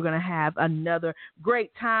man, we're going to have another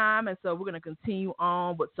great time. And so we're going to continue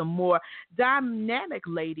on with some more dynamic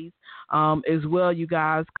ladies as well, you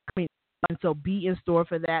guys. And so be in store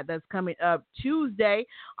for that. That's coming up Tuesday,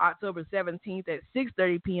 October 17th at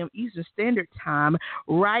 6:30 p.m. Eastern Standard Time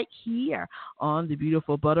right here on the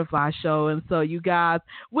Beautiful Butterfly Show. And so, you guys,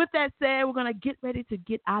 with that said, we're going to get ready to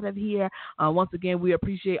get out of here. Once again, we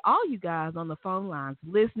appreciate all you guys on the phone lines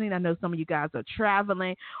listening. I know some of you guys are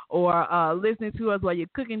traveling or listening to us while you're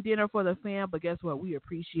cooking dinner for the fam, but guess what? We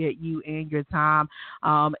appreciate you and your time.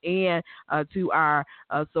 And to our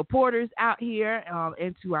supporters out here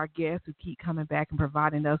and to our guests who keep coming back and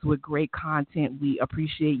providing us with great content. We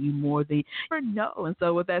appreciate you more than you ever know. And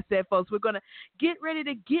so with that said, folks, we're going to get ready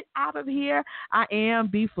to get out of here. I am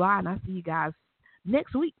B Fly, and I'll see you guys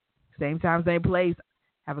next week. Same time, same place.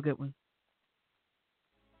 Have a good one.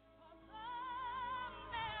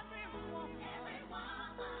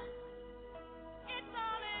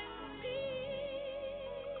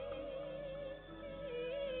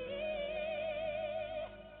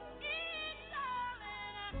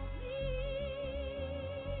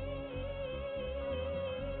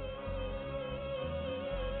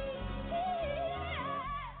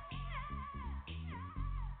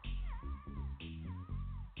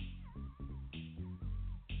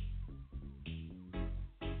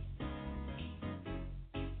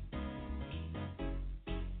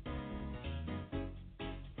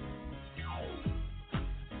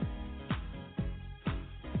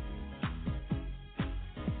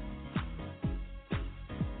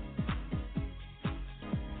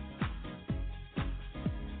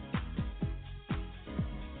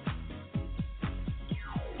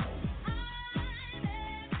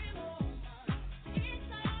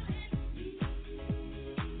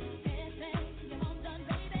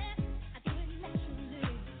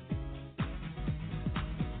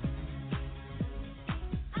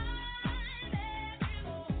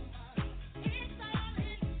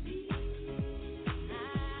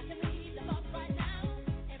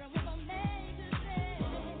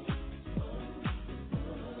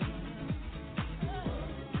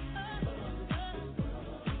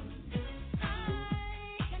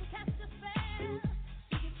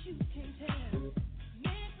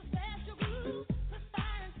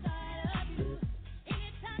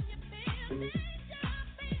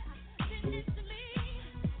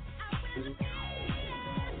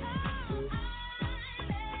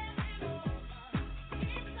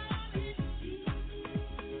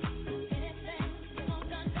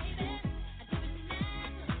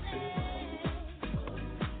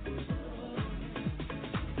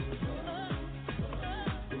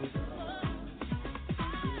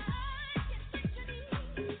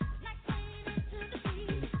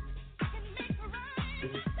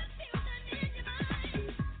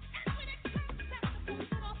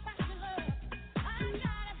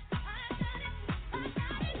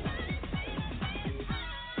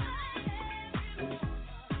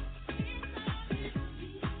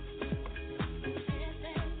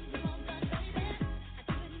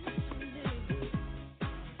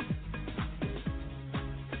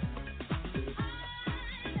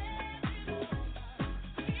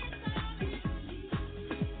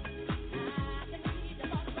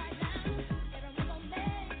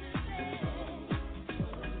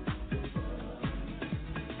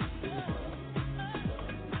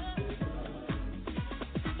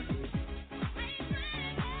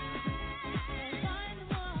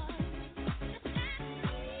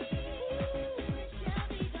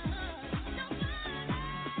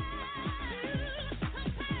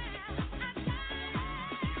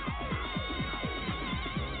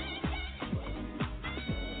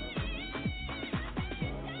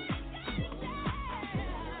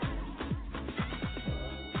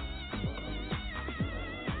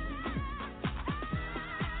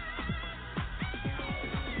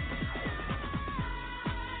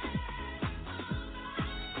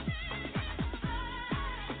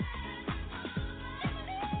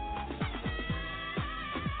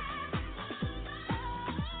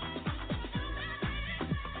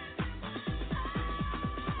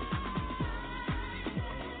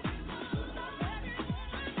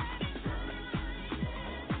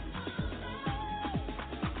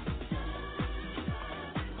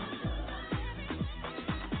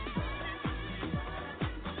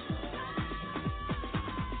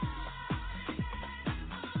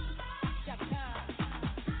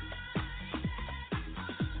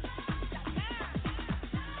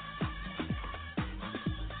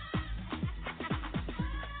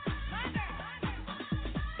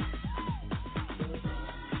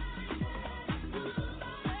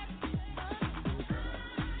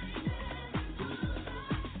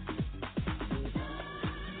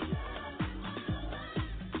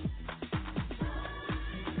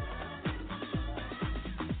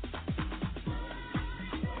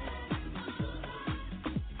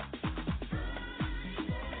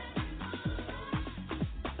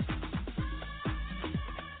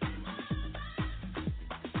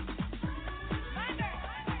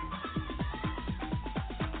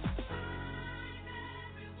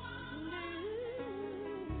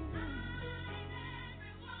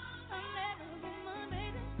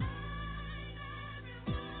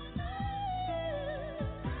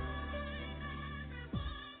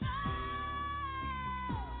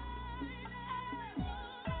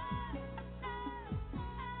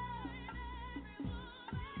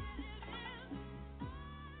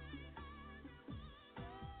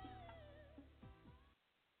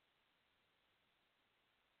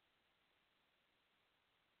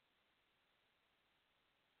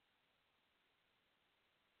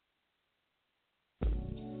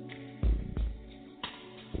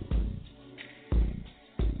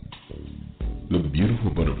 The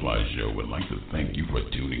Beautiful Butterfly Show would like to thank you for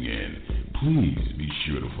tuning in. Please be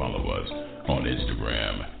sure to follow us on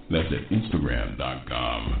Instagram. That's at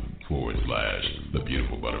Instagram.com/The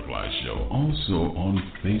Beautiful Butterfly Show. Also on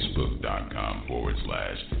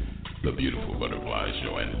Facebook.com/The Beautiful Butterfly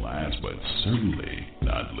Show. And last but certainly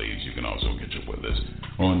not least, you can also catch up with us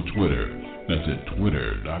on Twitter. That's at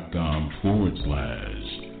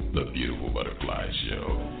Twitter.com/The Beautiful Butterfly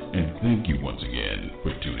Show. And thank you once again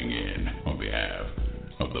for tuning in on behalf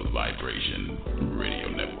of the Vibration